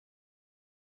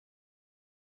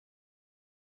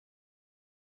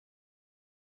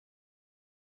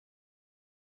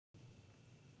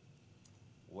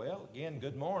Again,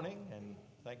 good morning, and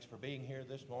thanks for being here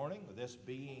this morning. This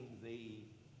being the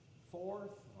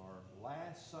fourth or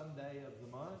last Sunday of the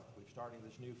month, we're starting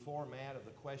this new format of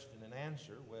the question and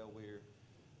answer. Well, we're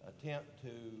attempt to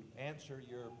answer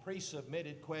your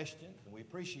pre-submitted questions, and we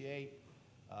appreciate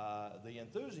the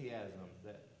enthusiasm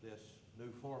that this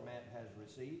new format has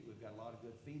received. We've got a lot of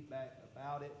good feedback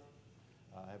about it.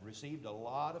 I've received a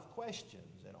lot of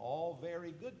questions, and all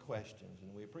very good questions,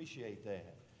 and we appreciate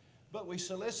that. But we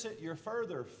solicit your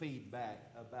further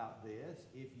feedback about this.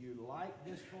 If you like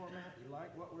this format, you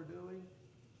like what we're doing,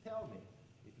 tell me.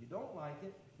 If you don't like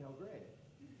it, tell Greg.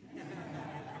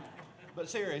 But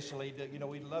seriously,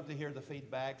 we'd love to hear the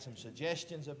feedback, some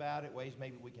suggestions about it, ways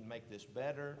maybe we can make this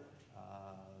better.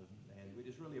 And we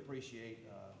just really appreciate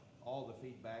all the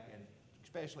feedback, and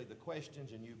especially the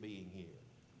questions and you being here.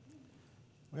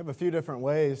 We have a few different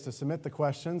ways to submit the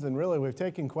questions, and really we've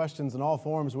taken questions in all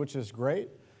forms, which is great.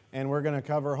 And we're going to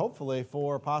cover hopefully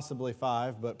 4, possibly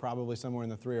 5, but probably somewhere in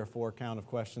the 3 or 4 count of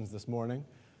questions this morning.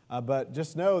 But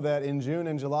just know that in June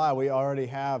and July, we already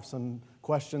have some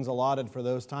questions allotted for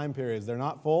those time periods. They're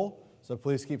not full, so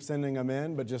please keep sending them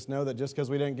in. But just know that just because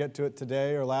we didn't get to it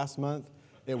today or last month,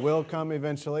 it will come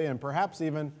eventually, and perhaps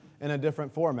even in a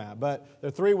different format. But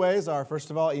the 3 ways are,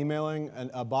 first of all, emailing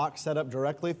a box set up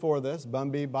directly for this,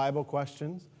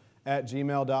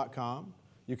 bumbybiblequestions@gmail.com.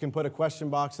 You can put a question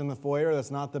box in the foyer.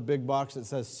 That's not the big box that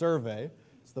says survey.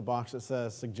 It's the box that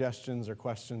says suggestions or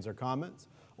questions or comments.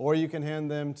 Or you can hand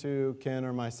them to Ken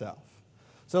or myself.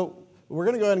 So we're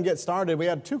going to go ahead and get started. We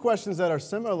had 2 questions that are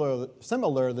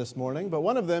similar this morning, but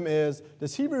one of them is,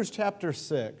 does Hebrews chapter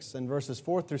 6 and verses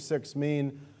 4 through 6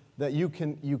 mean that you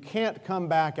can't come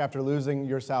back after losing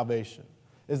your salvation?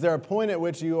 Is there a point at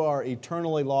which you are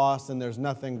eternally lost and there's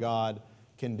nothing God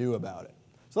can do about it?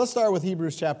 So let's start with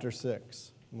Hebrews chapter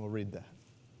 6, and we'll read that.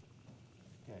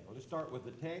 Okay, well, let's start with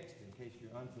the text in case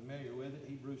you're unfamiliar with it.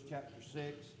 Hebrews chapter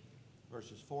 6,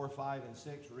 verses 4, 5, and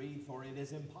 6 read, "For it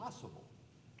is impossible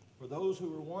for those who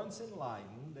were once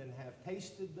enlightened and have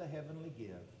tasted the heavenly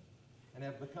gift and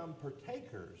have become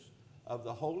partakers of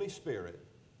the Holy Spirit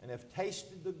and have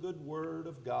tasted the good word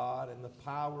of God and the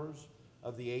powers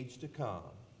of the age to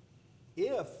come,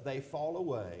 if they fall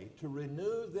away, to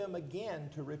renew them again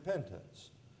to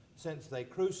repentance, since they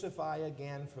crucify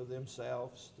again for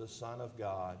themselves the Son of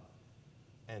God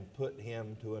and put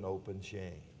him to an open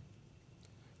shame."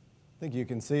 I think you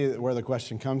can see where the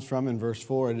question comes from in verse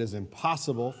 4. It is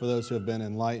impossible for those who have been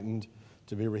enlightened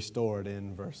to be restored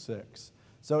in verse 6.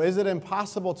 So is it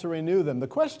impossible to renew them? The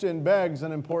question begs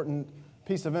an important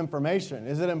piece of information.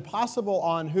 Is it impossible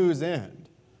on whose end?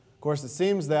 Of course, it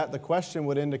seems that the question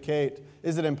would indicate,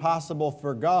 is it impossible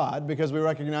for God? Because we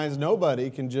recognize nobody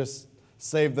can just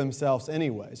save themselves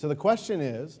anyway. So the question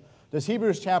is, does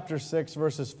Hebrews chapter 6,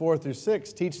 verses 4 through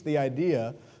 6 teach the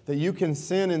idea that you can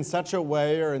sin in such a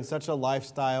way or in such a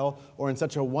lifestyle or in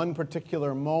such a one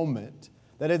particular moment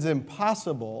that it's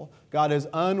impossible, God is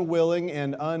unwilling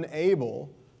and unable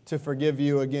to forgive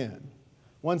you again?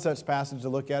 One such passage to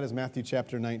look at is Matthew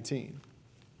chapter 19.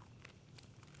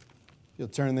 You'll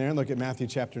turn there and look at Matthew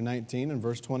chapter 19 and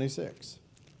verse 26.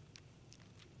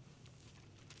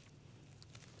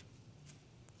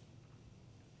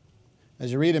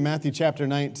 As you read in Matthew chapter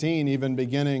 19, even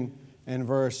beginning in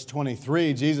verse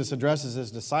 23, Jesus addresses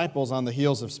his disciples on the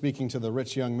heels of speaking to the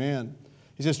rich young man.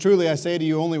 He says, "Truly I say to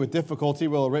you, only with difficulty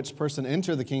will a rich person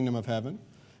enter the kingdom of heaven.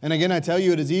 And again I tell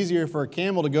you, it is easier for a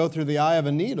camel to go through the eye of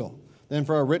a needle than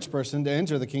for a rich person to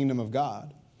enter the kingdom of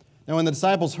God." Now when the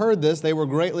disciples heard this, they were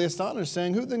greatly astonished,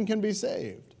 saying, "Who then can be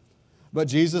saved?" But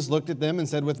Jesus looked at them and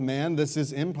said, "With man this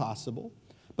is impossible,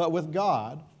 but with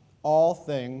God all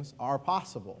things are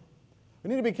possible." We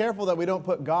need to be careful that we don't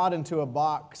put God into a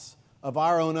box of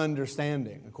our own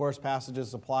understanding. Of course,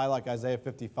 passages apply like Isaiah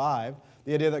 55,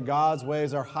 the idea that God's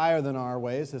ways are higher than our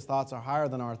ways, His thoughts are higher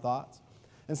than our thoughts.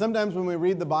 And sometimes when we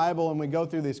read the Bible and we go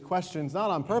through these questions, not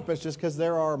on purpose, just because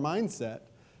they're our mindset,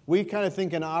 we kind of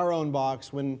think in our own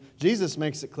box when Jesus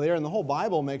makes it clear, and the whole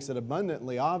Bible makes it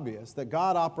abundantly obvious, that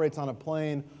God operates on a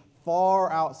plane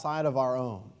far outside of our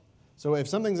own. So if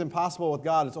something's impossible with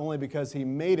God, it's only because He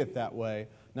made it that way,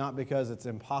 not because it's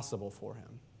impossible for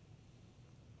Him.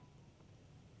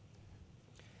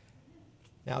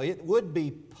 Now, it would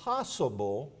be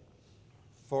possible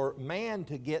for man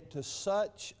to get to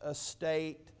such a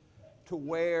state to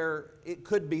where it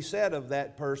could be said of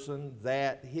that person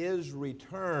that his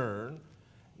return,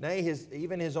 nay,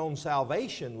 even his own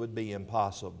salvation would be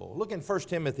impossible. Look in 1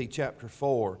 Timothy chapter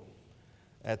 4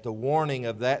 at the warning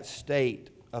of that state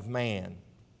of man.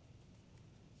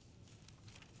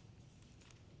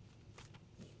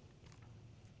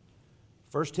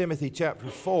 1 Timothy chapter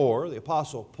 4, the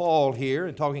Apostle Paul here,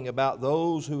 and talking about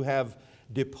those who have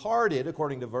departed,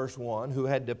 according to verse 1, who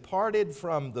had departed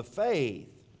from the faith,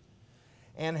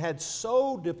 and had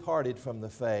so departed from the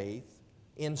faith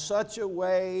in such a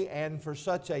way and for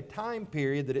such a time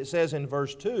period that it says in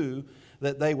verse 2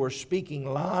 that they were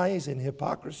speaking lies and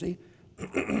hypocrisy,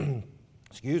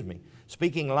 excuse me,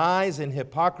 speaking lies and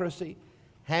hypocrisy,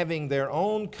 having their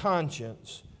own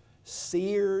conscience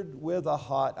seared with a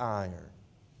hot iron.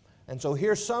 And so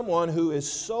here's someone who is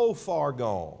so far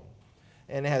gone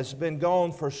and has been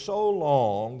gone for so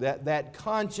long that that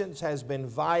conscience has been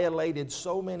violated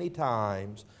so many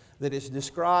times that it's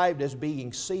described as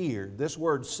being seared. This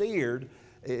word seared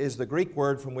is the Greek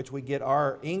word from which we get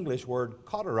our English word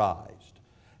cauterized.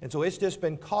 And so it's just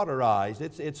been cauterized.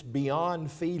 It's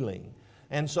beyond feeling.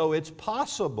 And so it's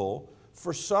possible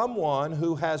for someone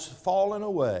who has fallen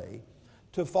away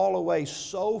to fall away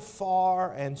so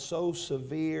far and so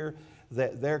severe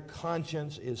that their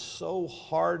conscience is so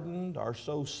hardened or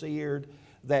so seared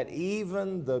that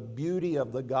even the beauty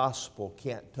of the gospel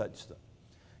can't touch them.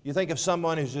 You think of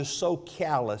someone who's just so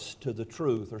callous to the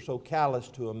truth or so callous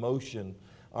to emotion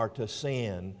or to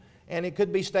sin, and it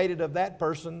could be stated of that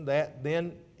person that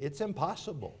then it's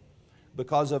impossible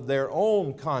because of their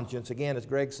own conscience. Again, as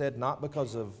Greg said, not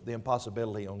because of the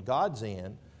impossibility on God's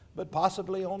end, but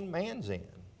possibly on man's end.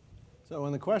 So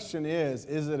when the question is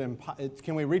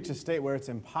can we reach a state where it's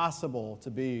impossible to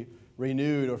be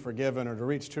renewed or forgiven or to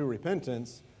reach true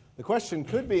repentance, the question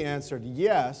could be answered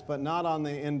yes, but not on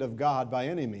the end of God by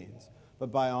any means,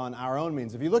 but on our own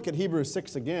means. If you look at Hebrews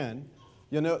 6 again,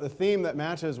 you'll note the theme that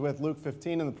matches with Luke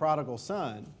 15 and the prodigal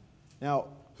son. Now,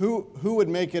 who would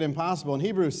make it impossible? In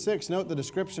Hebrews 6, note the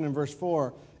description in verse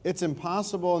 4, it's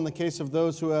impossible in the case of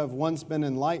those who have once been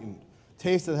enlightened,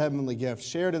 tasted heavenly gifts,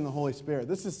 shared in the Holy Spirit.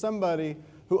 This is somebody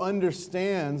who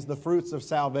understands the fruits of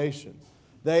salvation.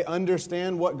 They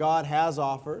understand what God has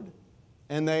offered,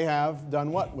 and they have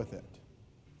done what with it?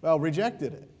 Well,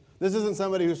 rejected it. This isn't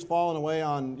somebody who's fallen away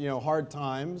on hard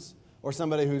times or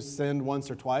somebody who's sinned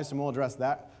once or twice, and we'll address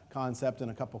that concept in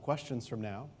a couple questions from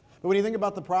now. But when you think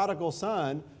about the prodigal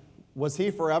son, was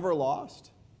he forever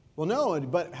lost? Well, no,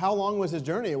 but how long was his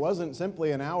journey? It wasn't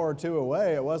simply an hour or two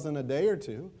away. It wasn't a day or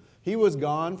two. He was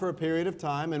gone for a period of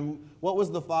time, and what was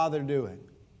the father doing?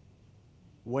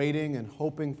 Waiting and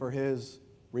hoping for his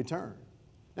return.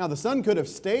 Now, the son could have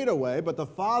stayed away, but the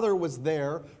father was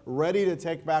there ready to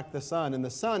take back the son, and the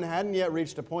son hadn't yet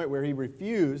reached a point where he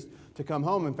refused to come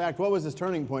home. In fact, what was his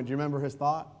turning point? Do you remember his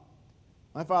thought?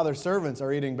 My father's servants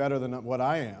are eating better than what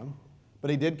I am.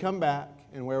 But he did come back,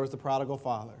 and where was the prodigal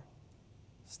father?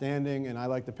 Standing, and I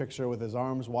like the picture with his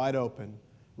arms wide open,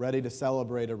 ready to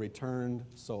celebrate a returned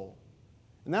soul.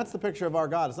 And that's the picture of our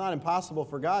God. It's not impossible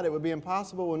for God. It would be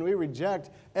impossible when we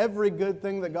reject every good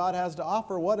thing that God has to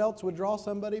offer. What else would draw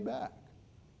somebody back?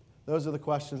 Those are the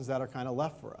questions that are kind of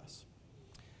left for us.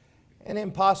 And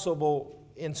impossible,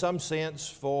 in some sense,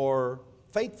 for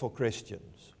faithful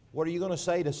Christians. What are you going to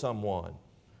say to someone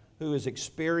who has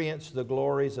experienced the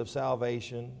glories of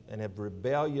salvation and have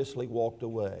rebelliously walked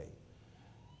away?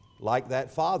 Like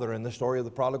that father in the story of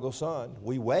the prodigal son.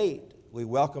 We wait. We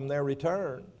welcome their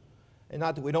return. And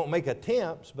not that we don't make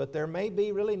attempts, but there may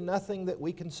be really nothing that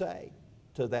we can say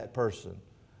to that person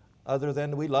other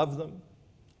than we love them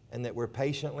and that we're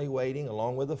patiently waiting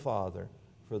along with the Father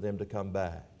for them to come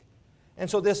back. And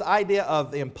so this idea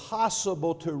of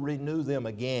impossible to renew them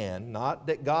again, not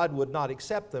that God would not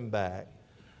accept them back,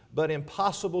 but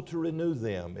impossible to renew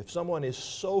them. If someone is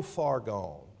so far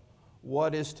gone,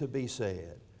 what is to be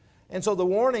said? And so the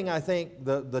warning, I think,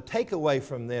 the takeaway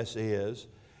from this is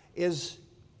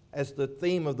as the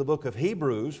theme of the book of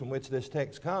Hebrews from which this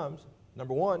text comes,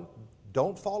 number one,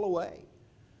 don't fall away.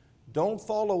 Don't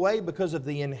fall away because of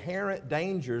the inherent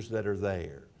dangers that are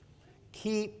there.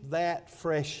 Keep that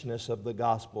freshness of the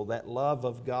gospel, that love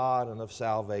of God and of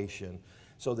salvation,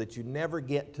 so that you never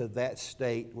get to that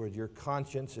state where your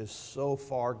conscience is so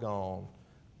far gone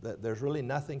that there's really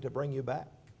nothing to bring you back.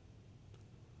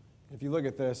 If you look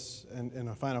at this, and in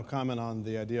a final comment on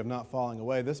the idea of not falling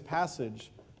away, this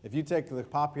passage, if you take the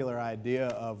popular idea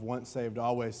of once saved,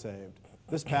 always saved,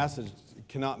 this passage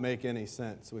cannot make any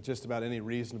sense with just about any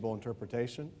reasonable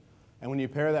interpretation. And when you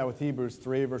pair that with Hebrews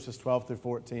 3, verses 12 through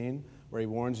 14, where he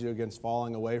warns you against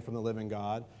falling away from the living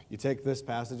God, you take this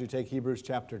passage, you take Hebrews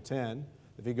chapter 10,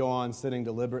 if you go on sinning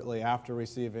deliberately after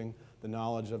receiving the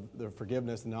knowledge of the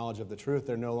forgiveness, the knowledge of the truth,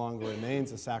 there no longer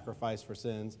remains a sacrifice for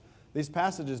sins. These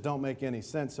passages don't make any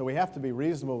sense, so we have to be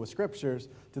reasonable with Scriptures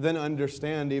to then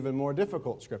understand even more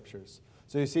difficult Scriptures.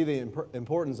 So you see the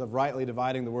importance of rightly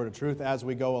dividing the word of truth as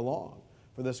we go along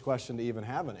for this question to even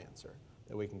have an answer.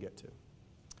 that we can get to.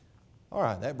 All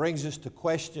right, that brings us to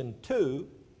question 2.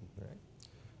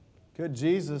 Could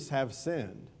Jesus have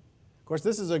sinned? Of course,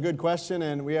 this is a good question,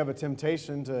 and we have a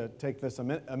temptation to take this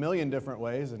a million different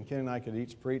ways, and Ken and I could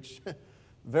each preach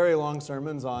very long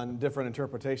sermons on different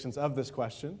interpretations of this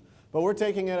question. But we're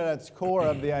taking it at its core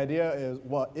of the idea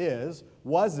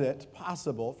was it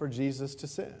possible for Jesus to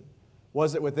sin?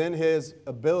 Was it within his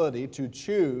ability to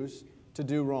choose to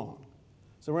do wrong?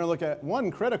 So we're going to look at one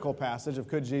critical passage of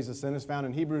could Jesus sin is found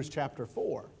in Hebrews chapter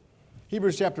 4.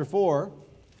 Hebrews chapter 4,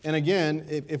 and again,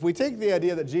 if we take the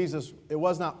idea that Jesus, it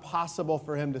was not possible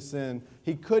for him to sin,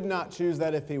 he could not choose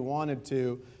that if he wanted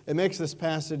to, it makes this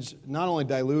passage not only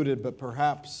diluted, but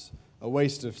perhaps a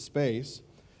waste of space.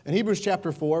 In Hebrews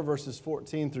chapter 4, verses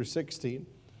 14 through 16,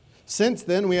 since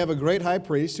then we have a great high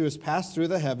priest who has passed through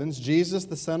the heavens, Jesus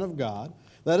the Son of God,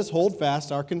 let us hold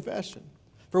fast our confession.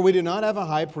 For we do not have a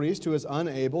high priest who is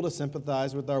unable to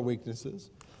sympathize with our weaknesses,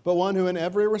 but one who in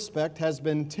every respect has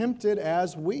been tempted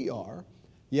as we are,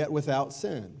 yet without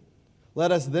sin.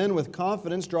 Let us then with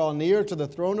confidence draw near to the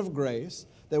throne of grace,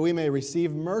 that we may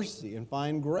receive mercy and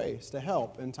find grace to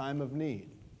help in time of need.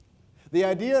 The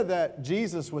idea that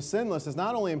Jesus was sinless is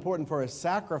not only important for his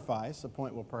sacrifice, a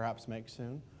point we'll perhaps make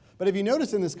soon, but if you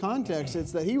notice in this context,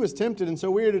 it's that he was tempted, and so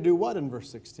we are to do what in verse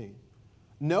 16?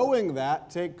 Knowing that,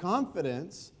 take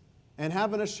confidence and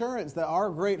have an assurance that our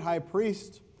great high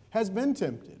priest has been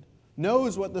tempted,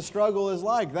 knows what the struggle is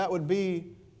like. That would be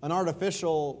an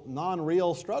artificial,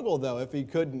 non-real struggle, though, if he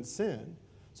couldn't sin.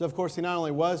 So, of course, he not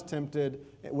only was tempted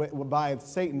by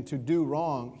Satan to do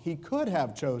wrong, he could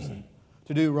have chosen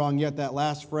to do wrong, yet that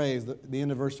last phrase, the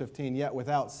end of verse 15, yet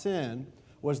without sin,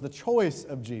 was the choice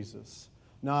of Jesus,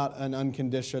 not an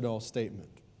unconditional statement.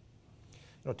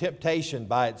 Temptation,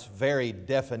 by its very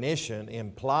definition,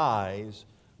 implies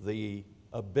the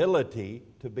ability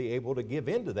to be able to give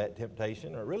in to that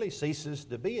temptation, or it really ceases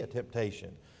to be a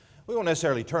temptation. We won't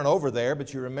necessarily turn over there,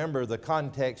 but you remember the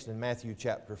context in Matthew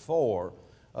chapter 4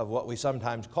 of what we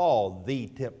sometimes call the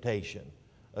temptation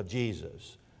of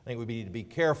Jesus. I think we need to be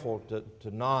careful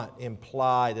to not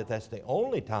imply that that's the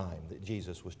only time that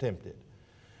Jesus was tempted.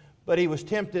 But he was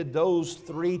tempted those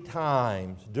 3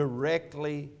 times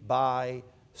directly by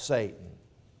Satan.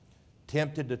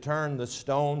 Tempted to turn the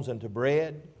stones into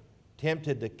bread,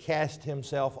 tempted to cast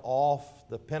himself off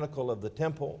the pinnacle of the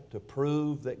temple to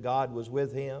prove that God was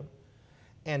with him,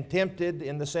 and tempted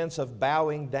in the sense of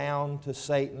bowing down to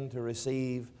Satan to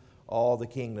receive all the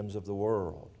kingdoms of the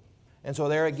world. And so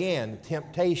there again,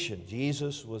 temptation.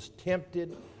 Jesus was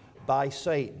tempted by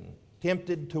Satan.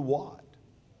 Tempted to what?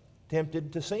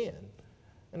 Tempted to sin.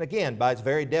 And again, by its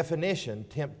very definition,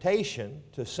 temptation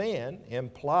to sin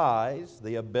implies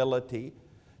the ability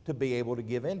to be able to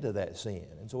give in to that sin.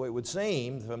 And so it would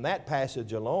seem from that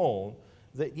passage alone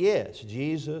that yes,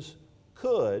 Jesus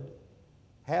could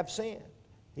have sinned.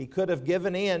 He could have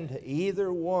given in to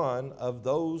either one of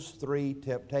those 3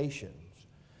 temptations.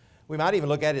 We might even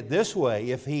look at it this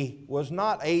way: if he was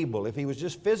not able, if he was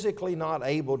just physically not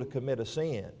able to commit a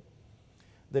sin,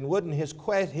 then wouldn't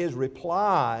his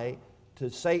reply to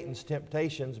Satan's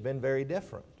temptations been very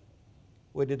different?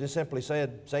 Would it have simply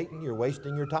said, Satan, you're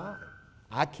wasting your time.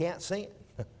 I can't sin.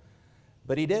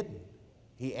 But he didn't.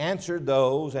 He answered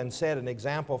those and set an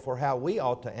example for how we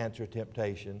ought to answer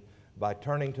temptation by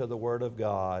turning to the Word of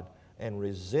God and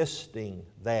resisting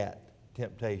that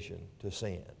temptation to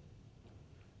sin.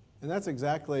 And that's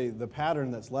exactly the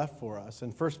pattern that's left for us. In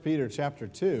 1 Peter chapter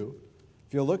 2,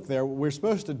 if you'll look there, we're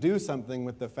supposed to do something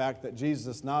with the fact that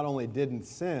Jesus not only didn't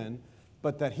sin,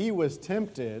 but that he was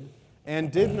tempted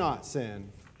and did not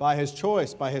sin by his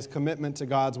choice, by his commitment to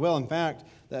God's will. In fact,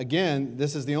 again,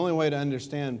 this is the only way to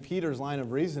understand Peter's line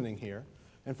of reasoning here.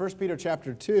 In 1 Peter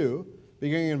chapter 2,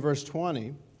 beginning in verse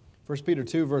 20, 1 Peter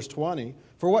 2, verse 20,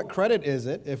 for what credit is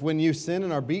it if when you sin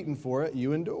and are beaten for it,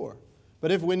 you endure?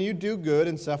 But if when you do good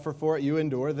and suffer for it, you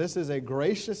endure, this is a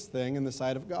gracious thing in the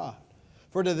sight of God.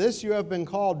 For to this you have been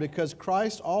called, because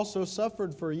Christ also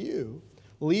suffered for you,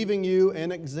 leaving you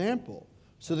an example,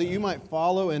 so that you might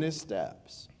follow in his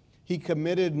steps. He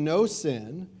committed no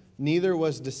sin, neither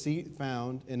was deceit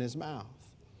found in his mouth.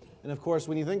 And of course,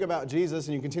 when you think about Jesus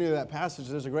and you continue that passage,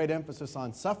 there's a great emphasis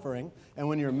on suffering and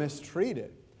when you're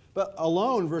mistreated. But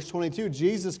alone, verse 22,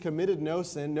 Jesus committed no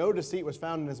sin, no deceit was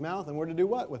found in his mouth, and we're to do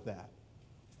what with that?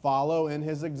 Follow in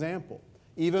his example,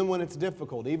 even when it's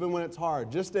difficult, even when it's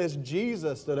hard, just as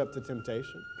Jesus stood up to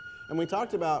temptation. And we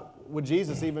talked about, would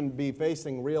Jesus even be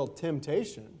facing real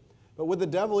temptation? But would the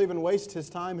devil even waste his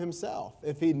time himself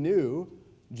if he knew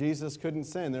Jesus couldn't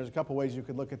sin? There's a couple ways you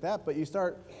could look at that, but you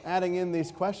start adding in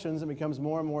these questions, it becomes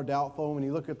more and more doubtful. When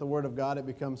you look at the Word of God, it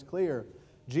becomes clear.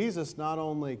 Jesus not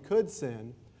only could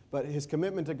sin, but his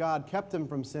commitment to God kept him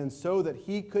from sin so that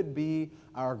he could be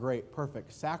our great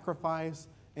perfect sacrifice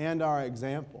and our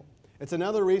example. It's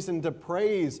another reason to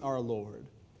praise our Lord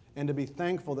and to be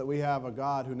thankful that we have a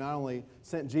God who not only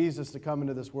sent Jesus to come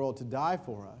into this world to die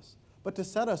for us, but to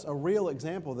set us a real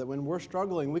example that when we're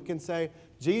struggling, we can say,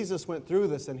 Jesus went through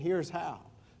this and here's how.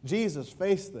 Jesus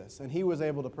faced this and he was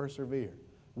able to persevere.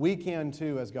 We can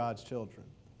too as God's children.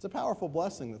 It's a powerful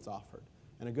blessing that's offered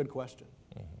and a good question.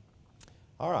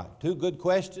 All right, two good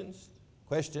questions.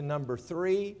 Question number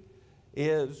 3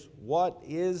 is, what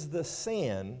is the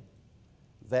sin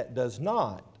that does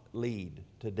not lead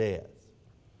to death?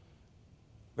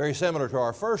 Very similar to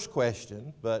our first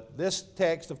question, but this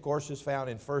text, of course, is found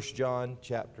in 1 John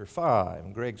chapter 5.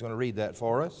 And Greg's going to read that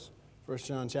for us. 1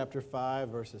 John chapter 5,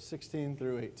 verses 16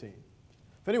 through 18.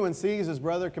 If anyone sees his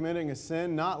brother committing a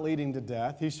sin not leading to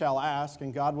death, he shall ask,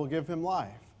 and God will give him life.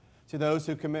 To those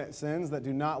who commit sins that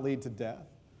do not lead to death,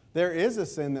 there is a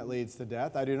sin that leads to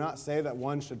death. I do not say that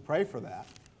one should pray for that.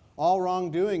 All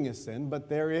wrongdoing is sin, but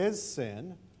there is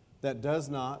sin that does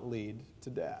not lead to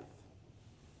death.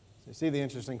 So you see the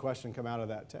interesting question come out of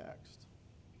that text.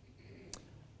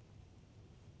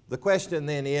 The question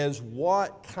then is,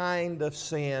 what kind of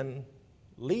sin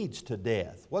leads to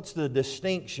death? What's the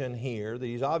distinction here that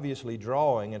he's obviously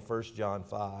drawing in 1 John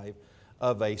 5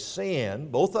 of a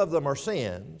sin? Both of them are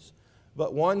sins,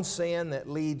 but one sin that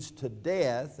leads to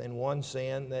death and one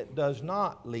sin that does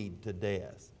not lead to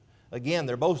death. Again,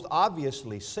 they're both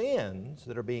obviously sins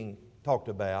that are being talked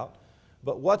about,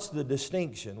 but what's the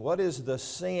distinction? What is the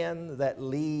sin that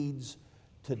leads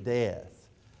to death?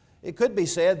 It could be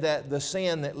said that the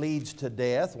sin that leads to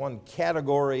death, one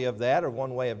category of that, or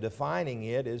one way of defining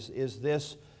it, is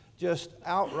this just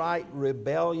outright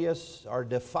rebellious or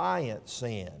defiant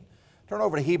sin. Turn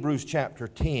over to Hebrews chapter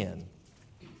 10.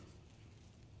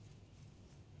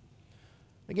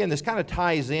 Again, this kind of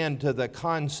ties into the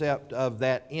concept of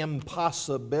that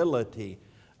impossibility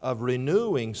of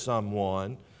renewing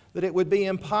someone, that it would be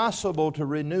impossible to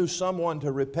renew someone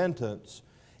to repentance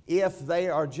if they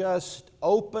are just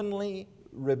openly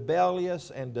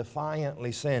rebellious and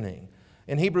defiantly sinning.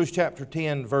 In Hebrews chapter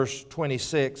 10, verse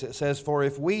 26, it says, "For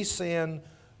if we sin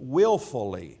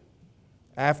willfully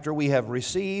after we have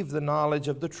received the knowledge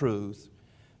of the truth,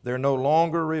 there no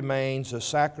longer remains a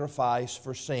sacrifice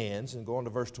for sins," and go on to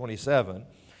verse 27,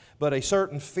 "but a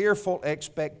certain fearful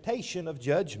expectation of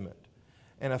judgment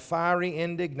and a fiery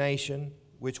indignation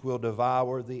which will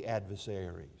devour the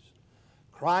adversaries."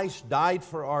 Christ died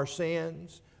for our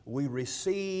sins. We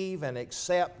receive and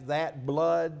accept that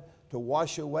blood to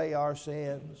wash away our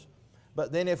sins.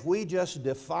 But then if we just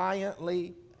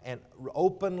defiantly and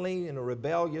openly in a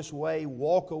rebellious way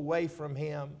walk away from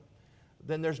Him,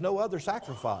 then there's no other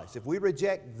sacrifice. If we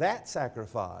reject that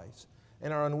sacrifice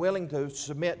and are unwilling to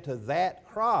submit to that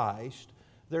Christ,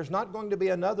 there's not going to be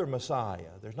another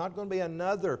Messiah. There's not going to be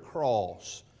another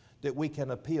cross that we can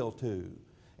appeal to.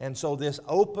 And so this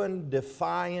open,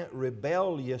 defiant,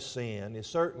 rebellious sin is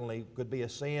certainly could be a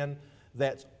sin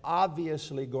that's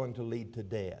obviously going to lead to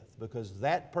death, because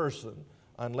that person,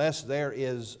 unless there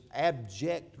is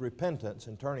abject repentance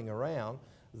and turning around,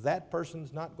 that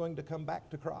person's not going to come back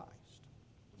to Christ.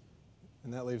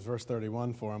 And that leaves verse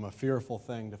 31 for him, a fearful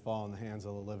thing to fall in the hands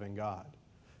of the living God.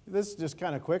 This just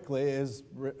kind of quickly is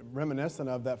reminiscent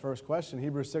of that first question,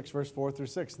 Hebrews 6, verse 4 through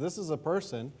 6. This is a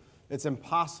person it's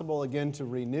impossible again to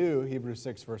renew, Hebrews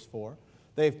 6, verse 4.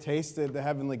 They've tasted the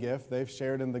heavenly gift. They've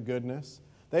shared in the goodness.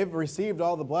 They've received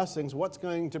all the blessings. What's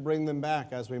going to bring them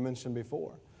back, as we mentioned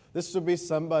before? This would be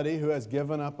somebody who has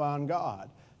given up on God.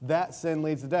 That sin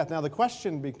leads to death. Now the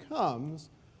question becomes,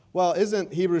 well,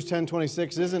 isn't Hebrews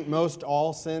 10:26, isn't most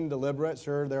all sin deliberate?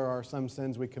 Sure, there are some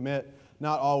sins we commit,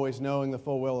 not always knowing the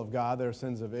full will of God. There are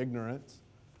sins of ignorance.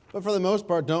 But for the most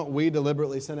part, don't we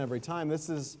deliberately sin every time? This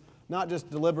is not just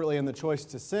deliberately in the choice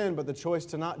to sin, but the choice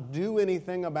to not do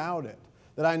anything about it.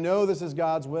 That I know this is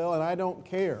God's will and I don't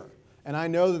care. And I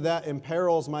know that that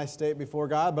imperils my state before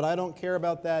God, but I don't care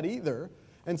about that either.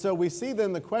 And so we see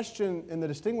then the question in the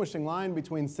distinguishing line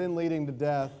between sin leading to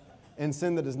death and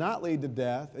sin that does not lead to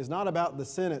death is not about the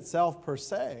sin itself per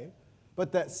se,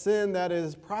 but that sin that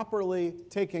is properly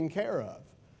taken care of,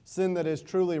 sin that is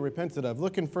truly repented of.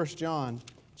 Look in 1 John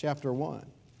chapter 1.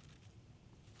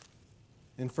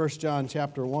 In 1 John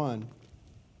chapter 1,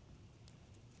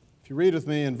 if you read with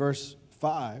me in verse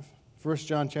 5, 1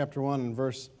 John chapter 1 and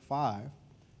verse 5,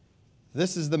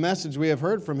 "This is the message we have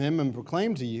heard from him and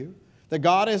proclaim to you, that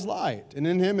God is light, and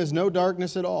in him is no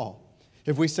darkness at all.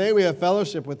 If we say we have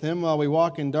fellowship with him while we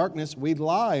walk in darkness, we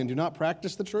lie and do not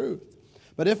practice the truth.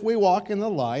 But if we walk in the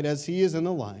light as he is in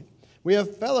the light, We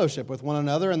have fellowship with one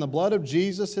another, and the blood of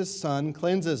Jesus, his Son,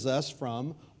 cleanses us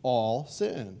from all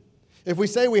sin. If we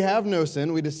say we have no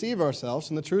sin, we deceive ourselves,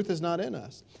 and the truth is not in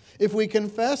us. If we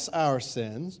confess our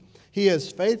sins, he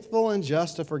is faithful and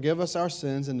just to forgive us our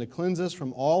sins and to cleanse us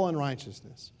from all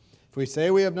unrighteousness. If we say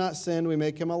we have not sinned, we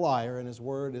make him a liar, and his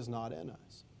word is not in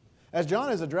us. As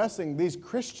John is addressing these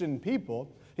Christian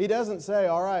people, he doesn't say,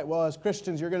 all right, well, as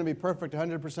Christians, you're going to be perfect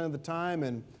 100% of the time,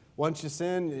 and once you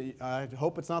sin, I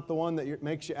hope it's not the one that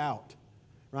makes you out.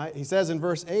 Right? He says in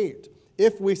verse 8,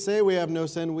 if we say we have no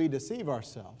sin, we deceive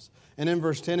ourselves. And in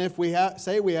verse 10, if we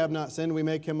say we have not sinned, we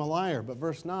make him a liar. But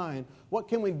verse 9, what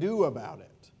can we do about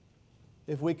it?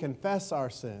 If we confess our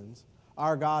sins,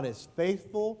 our God is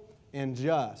faithful and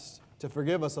just to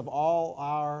forgive us of all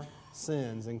our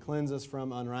sins and cleanse us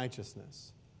from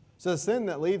unrighteousness. So the sin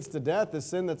that leads to death is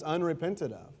sin that's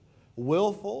unrepented of.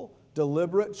 Willful,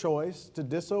 deliberate choice to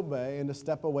disobey and to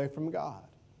step away from God.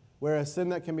 Whereas sin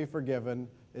that can be forgiven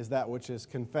is that which is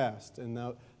confessed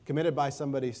and committed by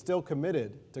somebody still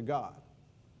committed to God.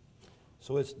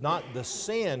 So it's not the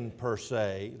sin per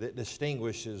se that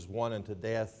distinguishes one unto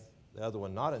death, the other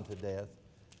one not unto death.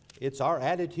 It's our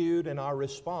attitude and our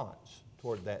response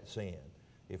toward that sin.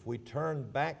 If we turn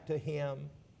back to him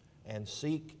and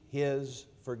seek his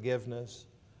forgiveness,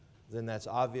 then that's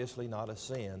obviously not a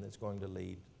sin that's going to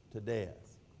lead to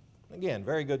death. Again,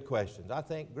 very good questions.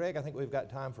 Greg, I think we've got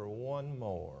time for one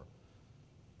more.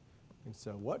 And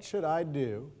so, what should I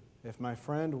do if my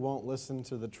friend won't listen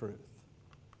to the truth?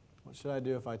 What should I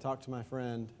do if I talk to my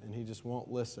friend and he just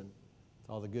won't listen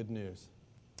to all the good news?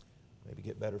 Maybe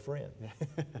get better friends.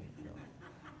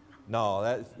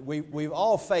 No, we've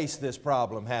all faced this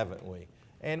problem, haven't we?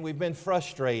 And we've been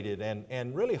frustrated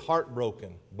and really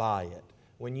heartbroken by it.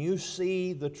 When you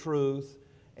see the truth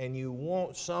and you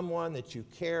want someone that you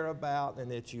care about and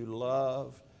that you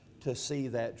love to see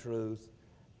that truth,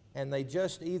 and they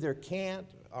just either can't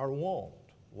or won't,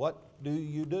 what do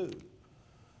you do?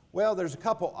 Well, there's a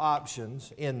couple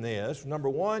options in this. Number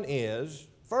one is,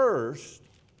 first,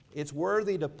 it's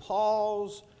worthy to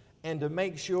pause and to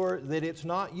make sure that it's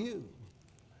not you,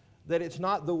 that it's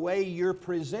not the way you're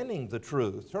presenting the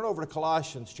truth. Turn over to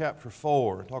Colossians chapter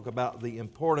 4 and talk about the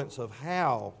importance of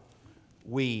how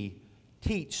we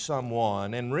teach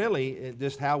someone and really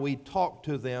just how we talk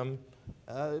to them,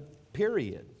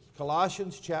 period.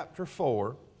 Colossians chapter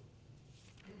 4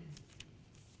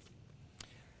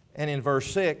 and in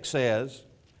verse 6 says,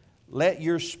 let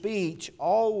your speech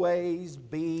always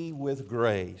be with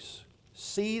grace,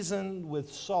 seasoned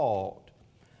with salt,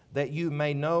 that you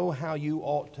may know how you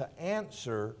ought to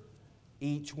answer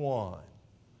each one.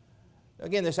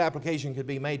 Again, this application could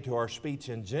be made to our speech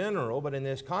in general, but in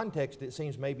this context it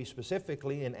seems maybe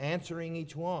specifically in answering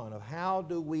each one of how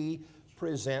do we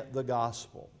present the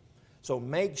gospel. So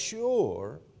make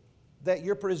sure that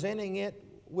you're presenting it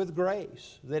with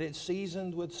grace, that it's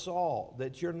seasoned with salt,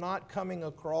 that you're not coming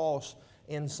across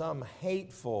in some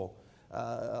hateful,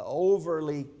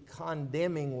 overly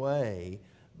condemning way,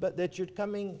 but that you're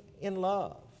coming in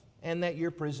love and that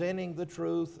you're presenting the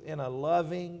truth in a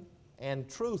loving and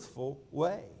truthful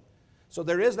way. So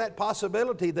there is that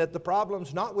possibility that the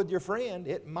problem's not with your friend,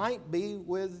 it might be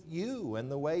with you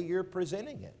and the way you're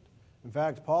presenting it. In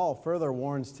fact, Paul further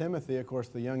warns Timothy, of course,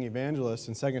 the young evangelist,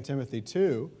 in 2 Timothy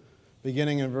 2,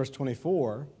 beginning in verse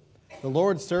 24, the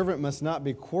Lord's servant must not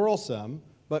be quarrelsome,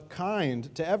 but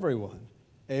kind to everyone,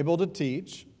 able to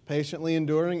teach, patiently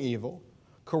enduring evil,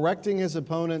 correcting his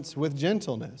opponents with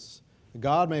gentleness.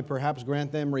 God may perhaps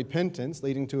grant them repentance,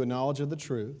 leading to a knowledge of the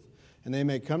truth, and they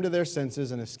may come to their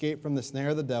senses and escape from the snare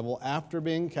of the devil after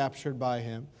being captured by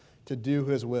him to do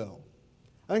his will.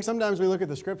 I think sometimes we look at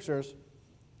the Scriptures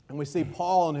and we see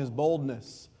Paul and his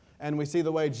boldness, and we see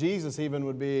the way Jesus even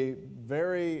would be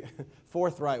very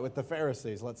forthright with the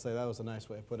Pharisees. Let's say that was a nice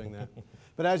way of putting that.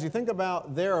 But as you think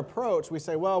about their approach, we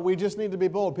say, well, we just need to be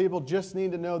bold. People just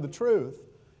need to know the truth.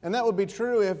 And that would be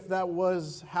true if that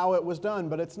was how it was done,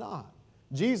 but it's not.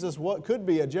 Jesus could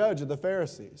be a judge of the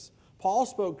Pharisees. Paul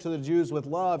spoke to the Jews with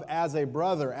love as a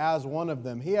brother, as one of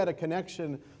them. He had a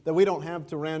connection that we don't have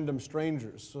to random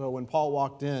strangers. So when Paul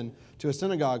walked in to a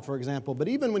synagogue, for example, but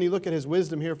even when you look at his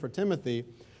wisdom here for Timothy,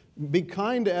 be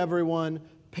kind to everyone,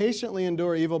 patiently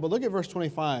endure evil. But look at verse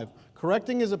 25.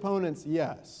 Correcting his opponents,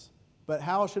 yes. But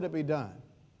how should it be done?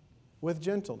 With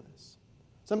gentleness.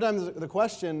 Sometimes the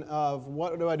question of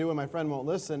what do I do when my friend won't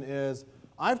listen is,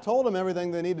 I've told them everything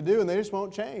they need to do and they just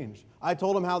won't change. I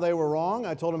told them how they were wrong,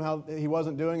 I told them how he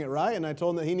wasn't doing it right, and I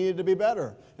told him that he needed to be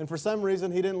better. And for some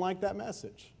reason he didn't like that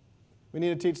message. We need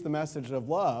to teach the message of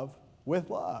love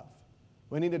with love.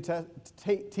 We need to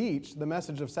teach the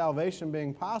message of salvation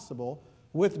being possible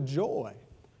with joy.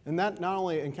 And that not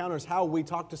only encounters how we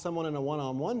talk to someone in a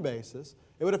one-on-one basis,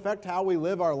 it would affect how we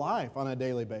live our life on a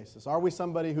daily basis. Are we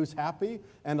somebody who's happy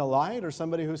and a light, or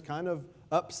somebody who's kind of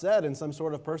upset and some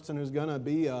sort of person who's going to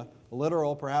be a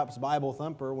literal, perhaps Bible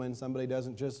thumper when somebody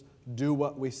doesn't just do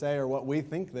what we say or what we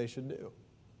think they should do?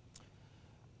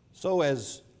 So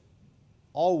as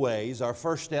always, our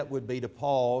first step would be to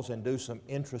pause and do some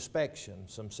introspection,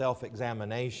 some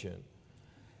self-examination.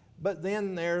 But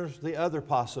then there's the other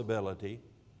possibility.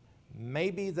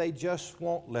 Maybe they just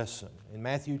won't listen. In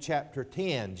Matthew chapter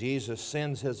 10, Jesus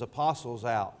sends His apostles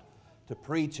out to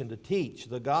preach and to teach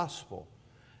the gospel.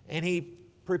 And He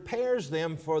prepares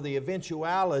them for the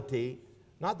eventuality,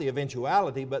 not the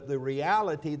eventuality, but the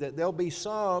reality that there'll be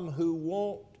some who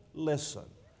won't listen,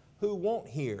 who won't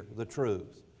hear the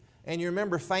truth. And you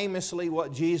remember famously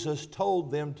what Jesus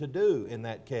told them to do in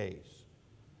that case.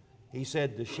 He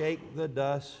said to shake the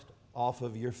dust off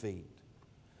of your feet.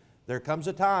 There comes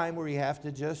a time where you have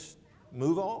to just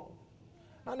move on.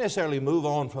 Not necessarily move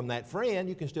on from that friend.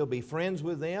 You can still be friends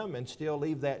with them and still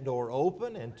leave that door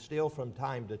open and still from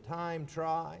time to time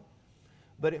try.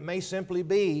 But it may simply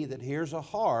be that here's a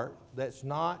heart that's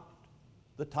not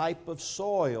the type of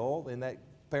soil in that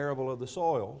parable of the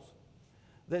soils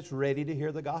that's ready to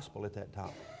hear the gospel at that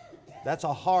time. That's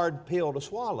a hard pill to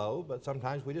swallow, but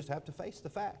sometimes we just have to face the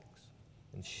facts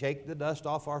and shake the dust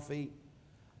off our feet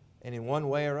and in one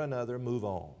way or another move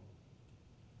on.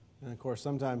 And of course,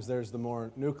 sometimes there's the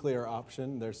more nuclear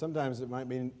option. Sometimes it might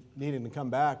be needing to come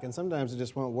back, and sometimes it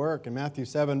just won't work. In Matthew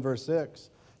 7, verse 6,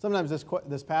 sometimes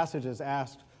this passage is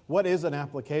asked, what is an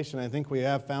application? I think we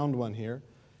have found one here.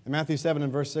 In Matthew 7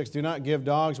 and verse 6, do not give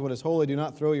dogs what is holy, do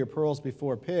not throw your pearls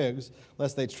before pigs,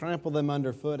 lest they trample them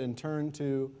underfoot and turn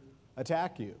to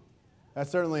attack you. That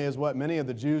certainly is what many of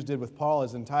the Jews did with Paul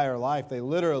his entire life. They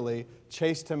literally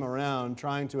chased him around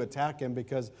trying to attack him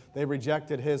because they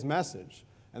rejected his message.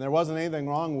 And there wasn't anything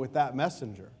wrong with that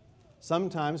messenger.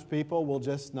 Sometimes people will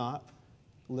just not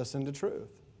listen to truth.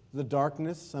 The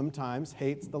darkness sometimes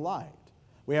hates the light.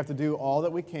 We have to do all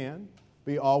that we can,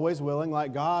 be always willing,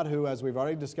 like God, who, as we've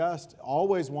already discussed,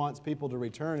 always wants people to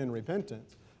return in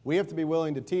repentance. We have to be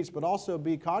willing to teach, but also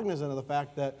be cognizant of the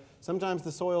fact that sometimes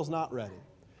the soil's not ready.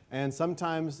 And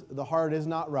sometimes the heart is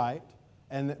not right.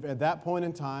 And at that point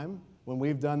in time, when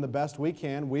we've done the best we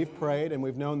can, we've prayed, and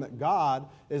we've known that God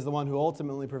is the one who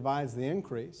ultimately provides the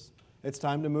increase, it's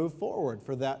time to move forward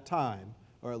for that time,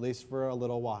 or at least for a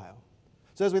little while.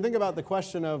 So as we think about the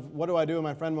question of what do I do when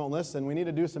my friend won't listen, we need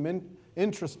to do some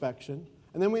introspection,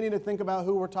 and then we need to think about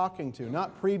who we're talking to,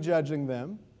 not prejudging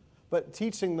them, but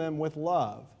teaching them with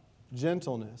love,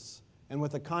 gentleness, and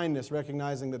with a kindness,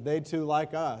 recognizing that they too,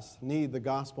 like us, need the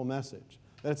gospel message.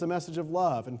 That it's a message of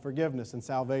love and forgiveness and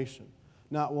salvation,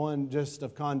 not one just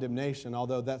of condemnation,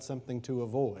 although that's something to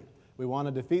avoid. We want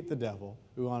to defeat the devil.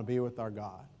 We want to be with our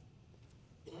God.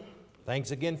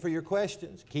 Thanks again for your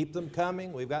questions. Keep them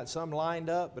coming. We've got some lined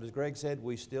up, but as Greg said,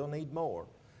 we still need more.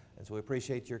 And so we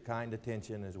appreciate your kind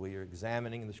attention as we are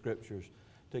examining the Scriptures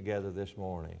together this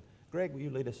morning. Greg, will you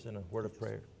lead us in a word of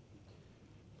prayer?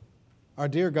 Our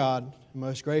dear God,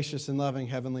 most gracious and loving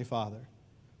Heavenly Father,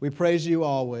 we praise you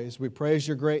always. We praise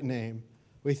your great name.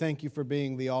 We thank you for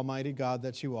being the almighty God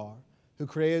that you are, who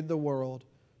created the world,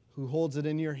 who holds it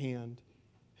in your hand,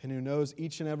 and who knows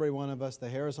each and every one of us, the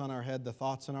hairs on our head, the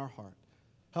thoughts in our heart.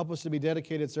 Help us to be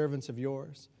dedicated servants of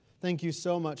yours. Thank you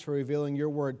so much for revealing your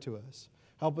word to us.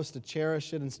 Help us to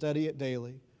cherish it and study it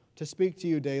daily, to speak to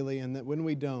you daily, and that when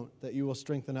we don't, that you will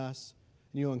strengthen us,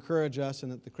 and you'll encourage us,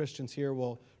 and that the Christians here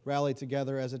will rally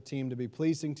together as a team to be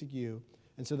pleasing to you,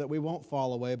 and so that we won't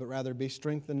fall away, but rather be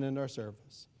strengthened in our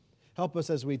service. Help us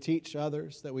as we teach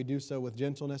others, that we do so with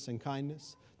gentleness and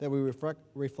kindness, that we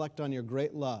reflect on your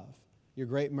great love, your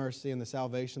great mercy, and the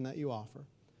salvation that you offer.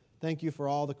 Thank you for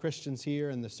all the Christians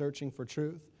here and the searching for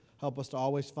truth. Help us to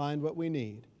always find what we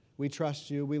need. We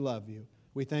trust you. We love you.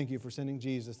 We thank you for sending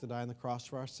Jesus to die on the cross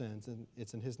for our sins, and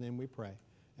it's in his name we pray.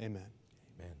 Amen.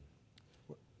 Amen.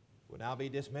 We'll now be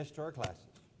dismissed to our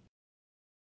classes.